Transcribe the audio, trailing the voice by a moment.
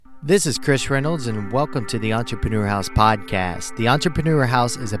This is Chris Reynolds, and welcome to the Entrepreneur House podcast. The Entrepreneur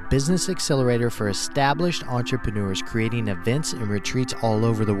House is a business accelerator for established entrepreneurs creating events and retreats all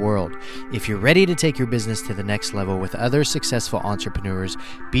over the world. If you're ready to take your business to the next level with other successful entrepreneurs,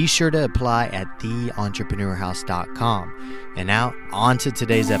 be sure to apply at theentrepreneurhouse.com. And now, on to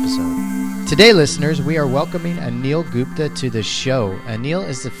today's episode. Today, listeners, we are welcoming Anil Gupta to the show. Anil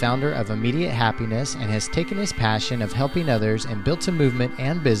is the founder of Immediate Happiness and has taken his passion of helping others and built a movement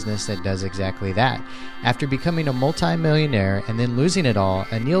and business that does exactly that. After becoming a multi-millionaire and then losing it all,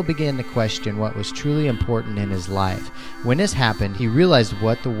 Anil began to question what was truly important in his life. When this happened, he realized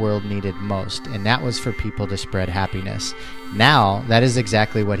what the world needed most, and that was for people to spread happiness. Now, that is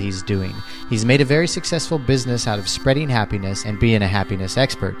exactly what he's doing. He's made a very successful business out of spreading happiness and being a happiness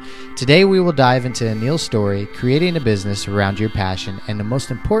expert. Today, we will dive into Anil's story, creating a business around your passion, and the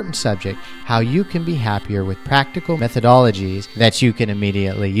most important subject, how you can be happier with practical methodologies that you can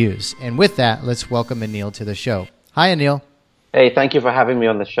immediately use. And with that, let's welcome Anil to the show. Hi, Anil. Hey, thank you for having me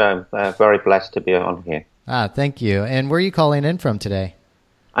on the show. Very blessed to be on here. Thank you. And where are you calling in from today?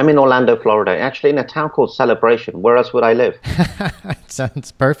 I'm in Orlando, Florida, actually in a town called Celebration. Where else would I live?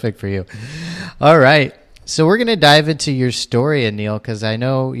 Sounds perfect for you. All right. So we're going to dive into your story, Anil, because I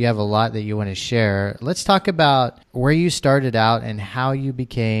know you have a lot that you want to share. Let's talk about where you started out and how you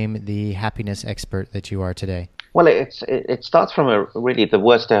became the happiness expert that you are today. Well, it starts from really the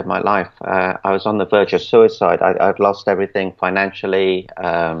worst day of my life. I was on the verge of suicide. I'd lost everything financially,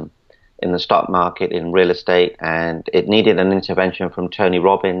 in the stock market, in real estate, and it needed an intervention from Tony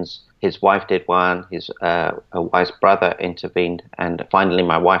Robbins. His wife did one, his wife's brother intervened, and finally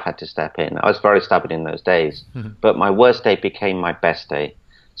my wife had to step in. I was very stubborn in those days, but my worst day became my best day.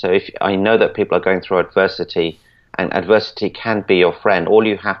 So if I know that people are going through adversity, and adversity can be your friend, all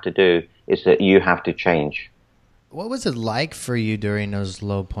you have to do is that you have to change. What was it like for you during those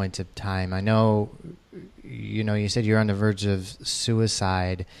low points of time? I know, you said you're on the verge of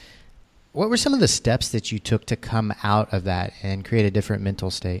suicide. What were some of the steps that you took to come out of that and create a different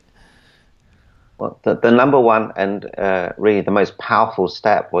mental state? Well, the number one and really the most powerful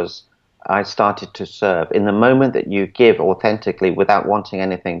step was I started to serve. In the moment that you give authentically without wanting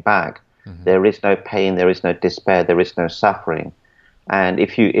anything back, there is no pain, there is no despair, there is no suffering. And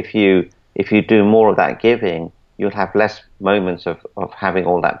if you do more of that giving, you'll have less moments of having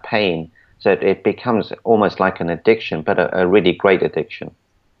all that pain. So it becomes almost like an addiction, but a really great addiction.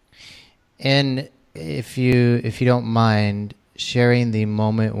 And if you don't mind sharing the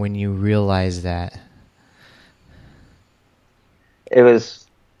moment when you realized that. It was,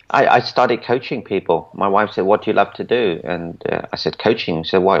 I started coaching people. My wife said, "What do you love to do?" And I said, "Coaching."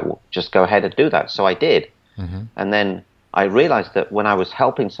 She said, "Why? Just go ahead and do that." So I did. And then I realized that when I was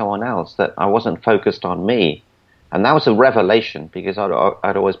helping someone else, that I wasn't focused on me. And that was a revelation, because I'd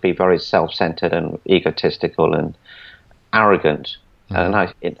always be very self-centered and egotistical and arrogant. And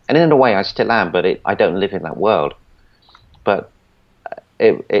in a way I still am, but I don't live in that world. But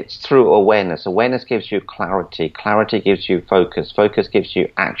it's through awareness. Awareness gives you clarity. Clarity gives you focus. Focus gives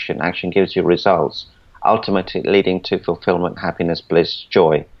you action. Action gives you results, ultimately leading to fulfillment, happiness, bliss,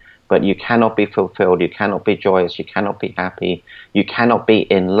 joy. But you cannot be fulfilled. You cannot be joyous. You cannot be happy. You cannot be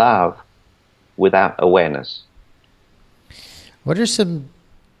in love without awareness. What are some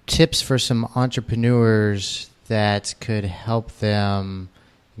tips for some entrepreneurs that could help them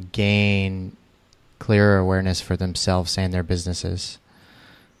gain clearer awareness for themselves and their businesses?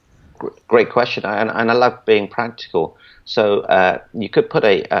 Great question, and I love being practical. So you could put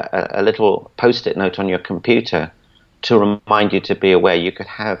a little post-it note on your computer to remind you to be aware. You could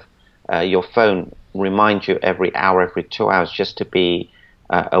have your phone remind you every hour, every 2 hours, just to be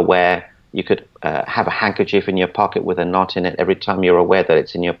aware. You could have a handkerchief in your pocket with a knot in it. Every time you're aware that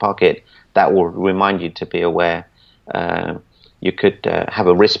it's in your pocket, that will remind you to be aware. You could have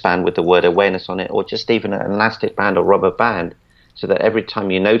a wristband with the word awareness on it, or just even an elastic band or rubber band, so that every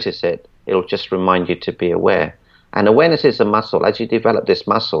time you notice it, it'll just remind you to be aware. And awareness is a muscle. As you develop this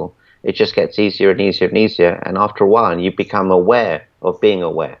muscle, it just gets easier and easier and easier. And after a while, you become aware of being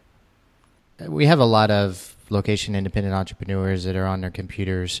aware. We have a lot of location-independent entrepreneurs that are on their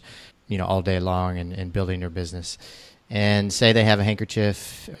computers, all day long and building their business. And say they have a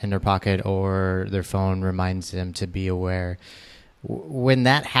handkerchief in their pocket or their phone reminds them to be aware. When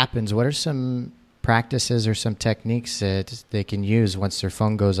that happens, what are some practices or some techniques that they can use once their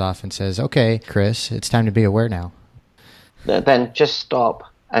phone goes off and says, "Okay, Chris, it's time to be aware now"? Then just stop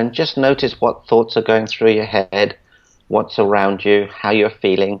and just notice what thoughts are going through your head, what's around you, how you're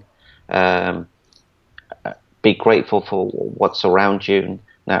feeling. Be grateful for what's around you.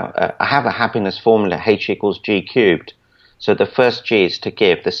 Now, I have a happiness formula, H equals G cubed. So the first G is to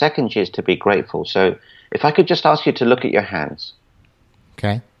give. The second G is to be grateful. So if I could just ask you to look at your hands.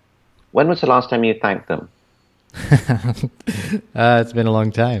 Okay. When was the last time you thanked them? It's been a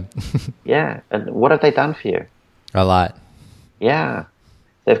long time. Yeah. And what have they done for you? A lot. Yeah.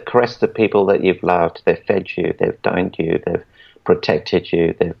 They've caressed the people that you've loved. They've fed you. They've dined you. They've protected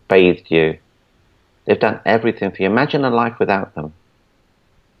you. They've bathed you. They've done everything for you. Imagine a life without them.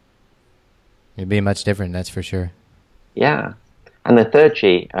 It'd be much different, that's for sure. Yeah. And the third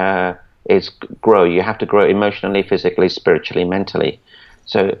G is grow. You have to grow emotionally, physically, spiritually, mentally.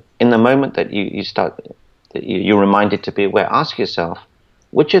 So in the moment that you start, you're reminded to be aware, ask yourself,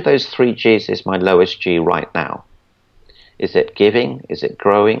 which of those three Gs is my lowest G right now? Is it giving? Is it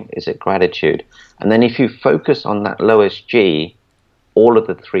growing? Is it gratitude? And then if you focus on that lowest G, all of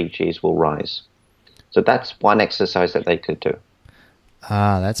the three Gs will rise. So that's one exercise that they could do.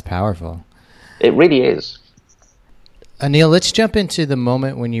 Ah, that's powerful. It really is. Anil, let's jump into the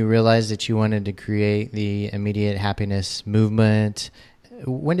moment when you realized that you wanted to create the immediate happiness movement.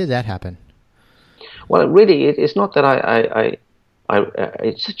 When did that happen? Well, it's not that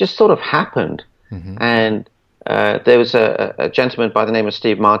it's just sort of happened. Mm-hmm. And there was a gentleman by the name of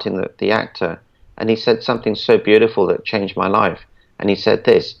Steve Martin, the actor, and he said something so beautiful that changed my life. And he said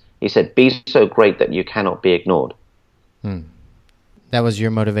this, he said, be so great that you cannot be ignored. That was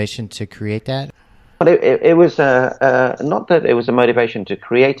your motivation to create that? But it was not that it was a motivation to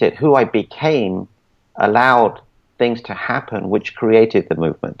create it. Who I became allowed things to happen which created the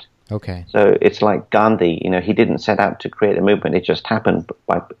movement. Okay. So it's like Gandhi, he didn't set out to create a movement. It just happened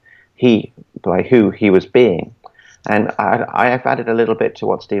by who he was being. And I have added a little bit to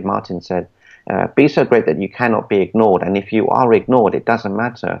what Steve Martin said. Be so great that you cannot be ignored. And if you are ignored, it doesn't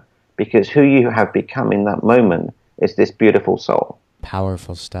matter, because who you have become in that moment is this beautiful soul.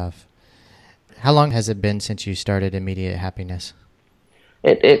 Powerful stuff. How long has it been since you started Immediate Happiness?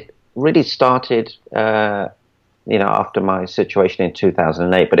 It really started, after my situation in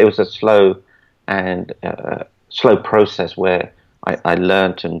 2008. But it was a slow process where I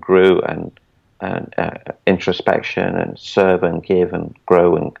learned and grew and introspection and serve and give and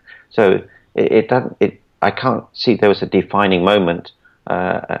grow. And so I can't see there was a defining moment.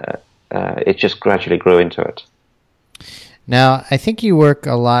 It just gradually grew into it. Now, I think you work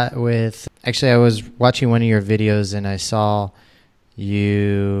a lot with, actually I was watching one of your videos and I saw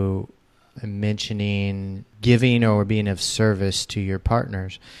you mentioning giving or being of service to your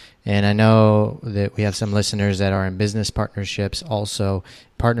partners. And I know that we have some listeners that are in business partnerships, also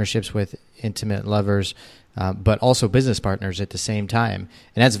partnerships with intimate lovers, but also business partners at the same time.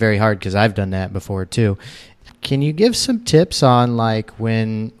 And that's very hard because I've done that before too. Can you give some tips on like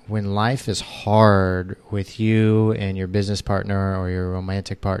when life is hard with you and your business partner or your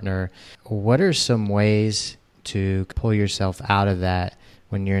romantic partner, what are some ways to pull yourself out of that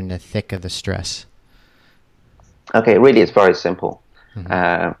when you're in the thick of the stress? Okay, really it's very simple.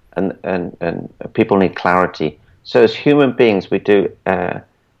 Mm-hmm. And people need clarity. So as human beings, we have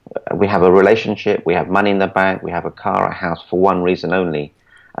a relationship, we have money in the bank, we have a car, a house for one reason only,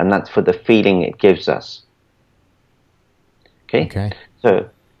 and that's for the feeling it gives us. Okay. So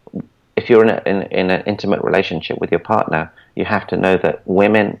if you're in an intimate relationship with your partner, you have to know that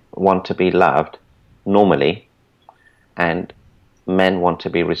women want to be loved normally, and men want to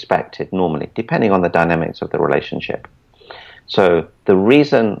be respected normally, depending on the dynamics of the relationship. So the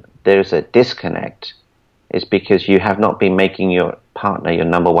reason there's a disconnect is because you have not been making your partner your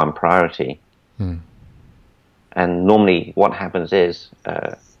number one priority. And normally what happens is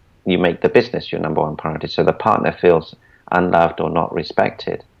you make the business your number one priority, so the partner feels unloved or not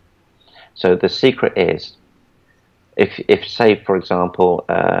respected. So the secret is, if say, for example,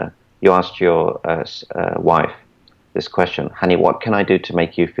 you asked your wife this question, honey, what can I do to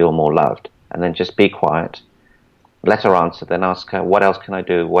make you feel more loved? And then just be quiet, let her answer, then ask her, what else can I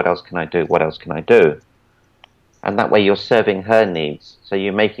do? What else can I do? What else can I do? And that way you're serving her needs. So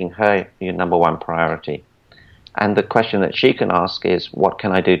you're making her your number one priority. And the question that she can ask is, what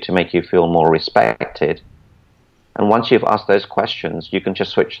can I do to make you feel more respected? And once you've asked those questions, you can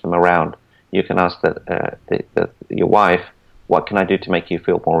just switch them around. You can ask your wife, what can I do to make you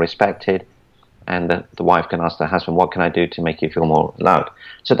feel more respected? And the wife can ask the husband, what can I do to make you feel more loved?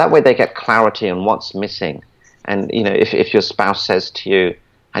 So that way they get clarity on what's missing. And if your spouse says to you,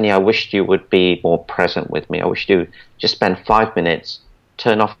 honey, I wished you would be more present with me. I wish you just spend 5 minutes,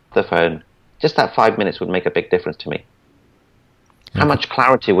 turn off the phone. Just that 5 minutes would make a big difference to me. How much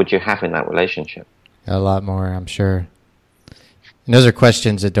clarity would you have in that relationship? A lot more, I'm sure. And those are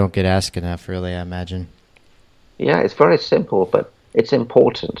questions that don't get asked enough, really, I imagine. Yeah, it's very simple, but it's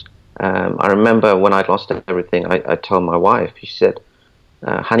important. I remember when I'd lost everything, I told my wife. She said,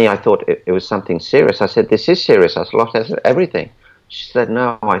 honey, I thought it was something serious. I said, this is serious. I lost everything. She said,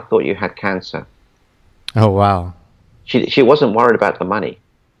 no, I thought you had cancer. Oh, wow. She wasn't worried about the money.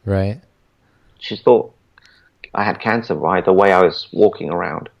 Right. She thought I had cancer by the way I was walking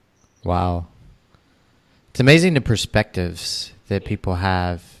around. Wow. It's amazing the perspectives that people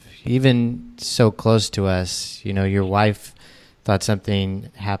have, even so close to us. You know, your wife thought something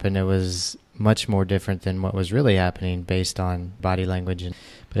happened that was much more different than what was really happening based on body language.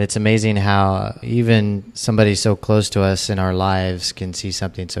 But it's amazing how even somebody so close to us in our lives can see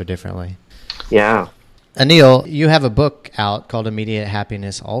something so differently. Yeah. Anil, you have a book out called Immediate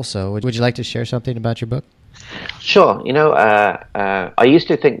Happiness also. Would you like to share something about your book? Sure. You know, I used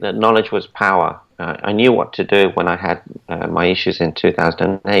to think that knowledge was power. I knew what to do when I had my issues in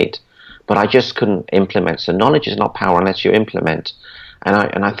 2008, but I just couldn't implement. So knowledge is not power unless you implement.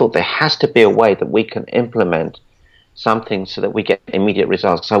 And I thought there has to be a way that we can implement something so that we get immediate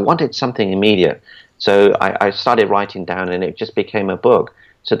results. So I wanted something immediate. So I started writing down, and it just became a book.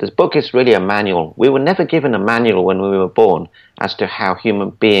 So this book is really a manual. We were never given a manual when we were born as to how human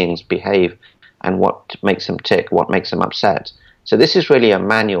beings behave and what makes them tick, what makes them upset. So this is really a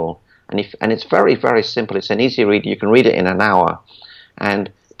manual, and it's very, very simple. It's an easy read. You can read it in an hour,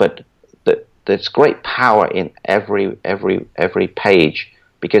 but there's great power in every page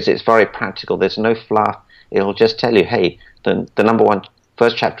because it's very practical. There's no fluff. It'll just tell you, hey, the number one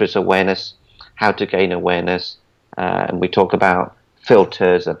first chapter is awareness, how to gain awareness, and we talk about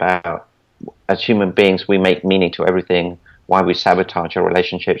filters, about as human beings we make meaning to everything, why we sabotage our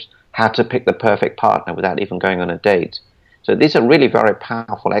relationships, how to pick the perfect partner without even going on a date. So these are really very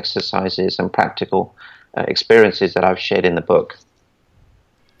powerful exercises and practical experiences that I've shared in the book.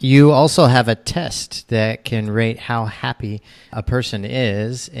 You also have a test that can rate how happy a person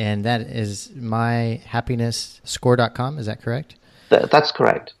is, and that is myhappinessscore.com. Is that correct? That's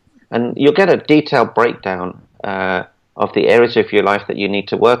correct. And you'll get a detailed breakdown of the areas of your life that you need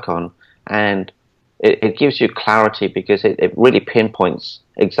to work on, and it gives you clarity because it really pinpoints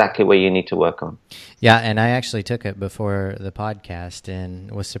exactly where you need to work on. Yeah, and I actually took it before the podcast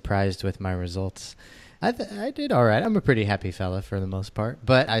and was surprised with my results. I did all right. I'm a pretty happy fella for the most part,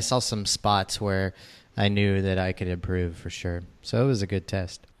 but I saw some spots where I knew that I could improve for sure. So it was a good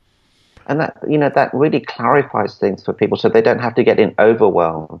test. And that really clarifies things for people so they don't have to get in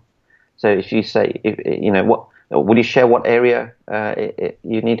overwhelmed. So if you say, will you share what area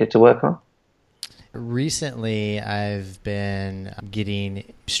you needed to work on? Recently, I've been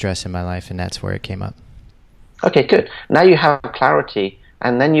getting stress in my life, and that's where it came up. Okay, good. Now you have clarity,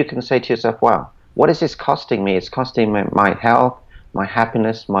 and then you can say to yourself, wow, what is this costing me? It's costing me my health, my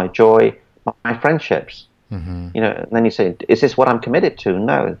happiness, my joy, my friendships. Mm-hmm. And then you say, is this what I'm committed to?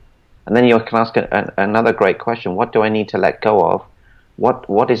 No. And then you can ask another great question. What do I need to let go of?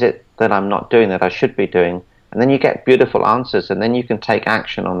 What is it that I'm not doing that I should be doing? And then you get beautiful answers, and then you can take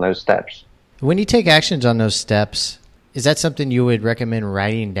action on those steps. When you take actions on those steps, is that something you would recommend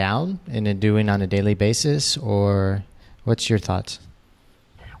writing down and then doing on a daily basis, or what's your thoughts?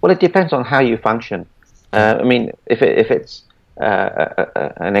 Well, it depends on how you function. If it's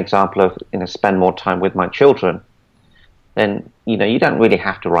an example of spend more time with my children, then you don't really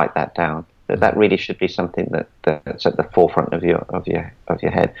have to write that down. That really should be something that's at the forefront of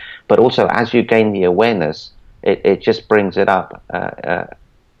your head. But also, as you gain the awareness, it just brings it up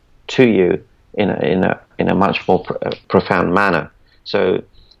to you in a much more profound manner. So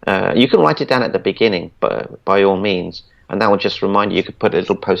you can write it down at the beginning, but by all means, and that will just remind you. You could put a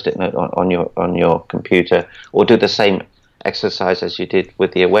little post-it note on your computer, or do the same exercise as you did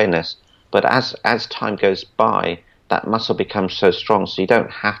with the awareness. But as time goes by, that muscle becomes so strong, so you don't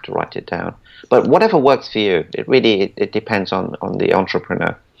have to write it down. But whatever works for you, it depends on the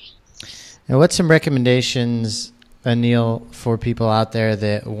entrepreneur. Now, what's some recommendations, Anil, for people out there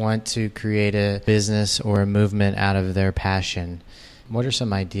that want to create a business or a movement out of their passion? What are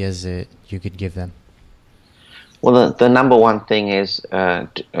some ideas that you could give them? Well, the number one thing is,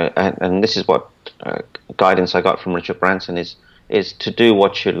 and this is what guidance I got from Richard Branson is to do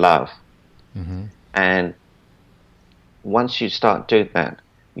what you love. Mm-hmm. And once you start doing that,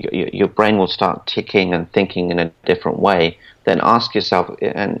 your brain will start ticking and thinking in a different way. Then ask yourself,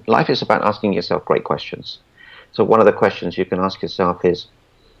 and life is about asking yourself great questions. So one of the questions you can ask yourself is,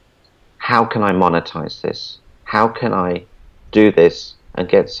 how can I monetize this? How can I do this and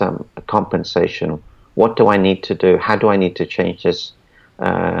get some compensation? What do I need to do? How do I need to change this?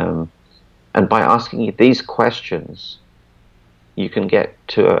 And by asking you these questions, you can get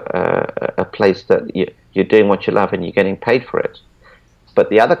to a place that you're doing what you love and you're getting paid for it. But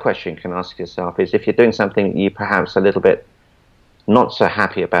the other question you can ask yourself is, if you're doing something you perhaps a little bit not so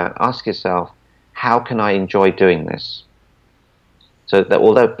happy about, ask yourself, how can I enjoy doing this? So that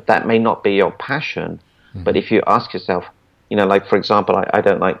although that may not be your passion, but if you ask yourself, like for example, I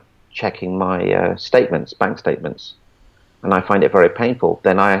don't like checking my bank statements, and I find it very painful,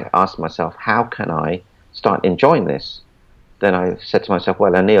 then I ask myself, how can I start enjoying this? Then I said to myself,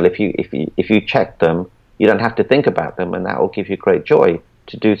 well, Anil, if you check them, you don't have to think about them, and that will give you great joy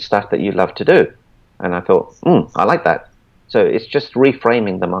to do stuff that you love to do. And I thought, I like that. So it's just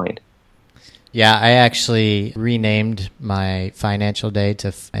reframing the mind. Yeah, I actually renamed my financial day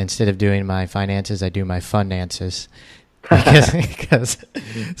to, instead of doing my finances, I do my finances because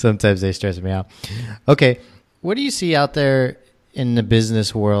sometimes they stress me out. Okay, what do you see out there in the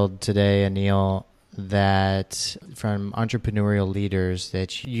business world today, Anil, that from entrepreneurial leaders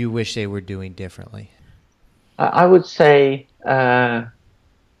that you wish they were doing differently? I would say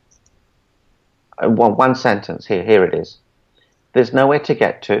one sentence here. Here it is. There's nowhere to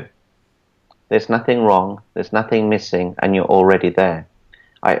get to. There's nothing wrong. There's nothing missing, and you're already there.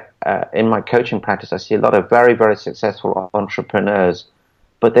 In my coaching practice, I see a lot of very, very successful entrepreneurs,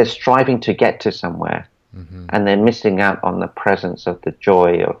 but they're striving to get to somewhere, and they're missing out on the presence of the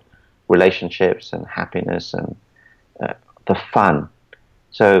joy of relationships and happiness and the fun.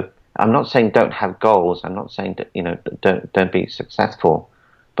 So I'm not saying don't have goals. I'm not saying don't be successful,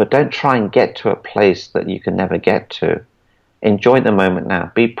 but don't try and get to a place that you can never get to. Enjoy the moment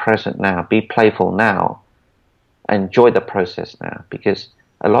now. Be present now. Be playful now. Enjoy the process now, because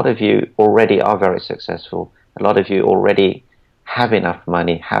a lot of you already are very successful. A lot of you already have enough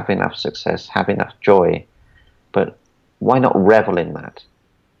money, have enough success, have enough joy. But why not revel in that?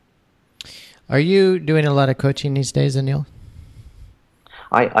 Are you doing a lot of coaching these days, Anil?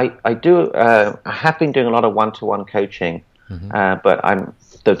 I do. I have been doing a lot of one-to-one coaching, but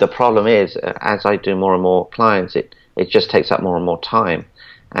the problem is, as I do more and more clients, it just takes up more and more time.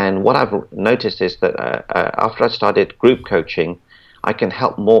 And what I've noticed is that after I started group coaching, I can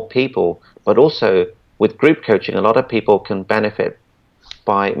help more people. But also with group coaching, a lot of people can benefit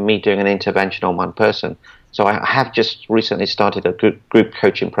by me doing an intervention on one person. So I have just recently started a group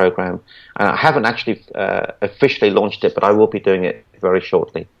coaching program. I haven't actually officially launched it, but I will be doing it very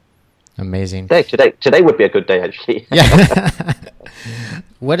shortly. Amazing. Today would be a good day, actually. Yeah.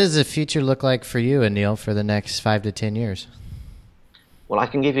 What does the future look like for you, Anil, for the next 5 to 10 years? Well, I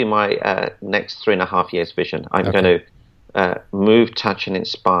can give you my next 3.5 years vision. I'm going to move, touch, and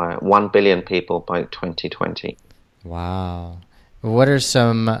inspire 1 billion people by 2020. Wow. What are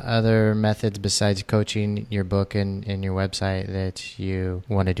some other methods besides coaching, your book, and your website that you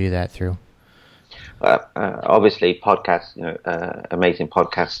want to do that through? Obviously, podcasts, amazing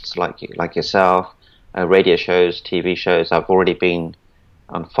podcasts like yourself, radio shows, TV shows. I've already been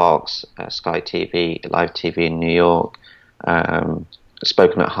on Fox, Sky TV, Live TV in New York,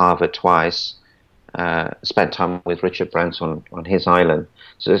 spoken at Harvard twice, spent time with Richard Branson on his island.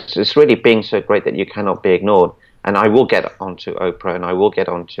 So it's really being so great that you cannot be ignored. And I will get onto Oprah, and I will get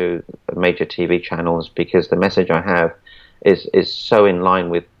onto major TV channels, because the message I have is so in line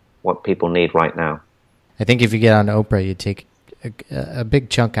with what people need right now. I think if you get on Oprah, you take a big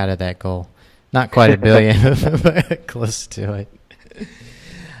chunk out of that goal. Not quite 1 billion, but close to it.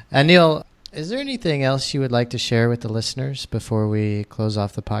 Anil, is there anything else you would like to share with the listeners before we close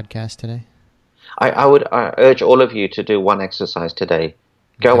off the podcast today? I would urge all of you to do one exercise today.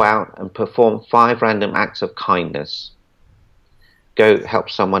 Go out and perform 5 random acts of kindness. Go help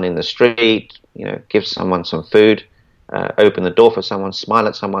someone in the street, give someone some food, open the door for someone, smile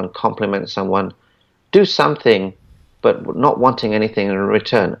at someone, compliment someone. Do something, but not wanting anything in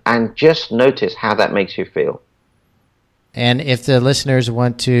return. And just notice how that makes you feel. And if the listeners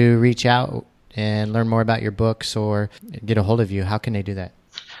want to reach out and learn more about your books or get a hold of you, how can they do that?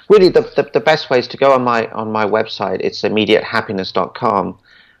 Really, the best way is to go on my website. It's immediatehappiness.com.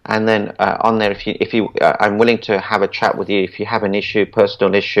 And then on there, if you I'm willing to have a chat with you. If you have an issue,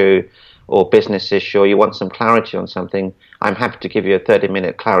 personal issue or business issue, or you want some clarity on something, I'm happy to give you a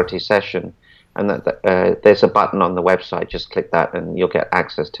 30-minute clarity session. And there's a button on the website. Just click that and you'll get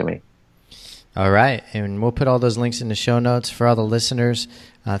access to me. All right. And we'll put all those links in the show notes for all the listeners.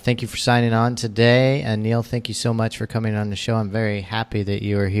 Thank you for signing on today. And Neil, thank you so much for coming on the show. I'm very happy that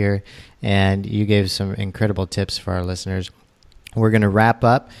you are here and you gave some incredible tips for our listeners. We're going to wrap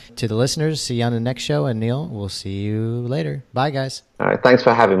up. To the listeners, see you on the next show. And Neil, we'll see you later. Bye, guys. All right. Thanks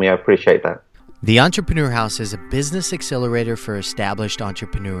for having me. I appreciate that. The Entrepreneur House is a business accelerator for established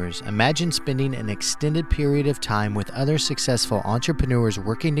entrepreneurs. Imagine spending an extended period of time with other successful entrepreneurs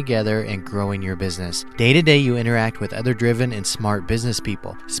working together and growing your business. Day to day, you interact with other driven and smart business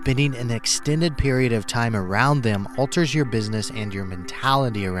people. Spending an extended period of time around them alters your business and your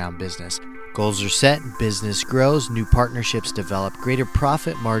mentality around business. Goals are set, business grows, new partnerships develop, greater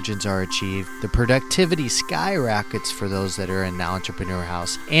profit margins are achieved, the productivity skyrockets for those that are in the Entrepreneur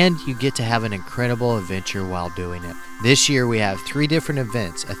House, and you get to have an incredible adventure while doing it. This year we have 3 different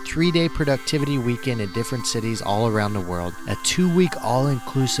events, a 3-day productivity weekend in different cities all around the world, a 2-week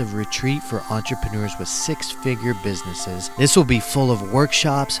all-inclusive retreat for entrepreneurs with 6-figure businesses. This will be full of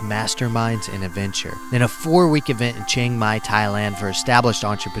workshops, masterminds, and adventure. Then a 4-week event in Chiang Mai, Thailand for established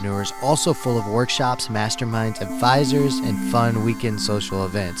entrepreneurs, also full of workshops, masterminds, advisors, and fun weekend social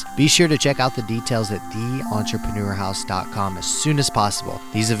events. Be sure to check out the details at theentrepreneurhouse.com as soon as possible.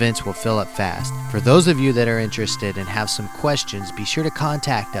 These events will fill up fast. For those of you that are interested and have some questions, be sure to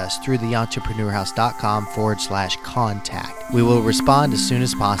contact us through theentrepreneurhouse.com/contact. We will respond as soon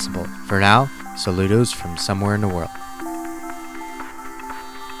as possible. For now, saludos from somewhere in the world.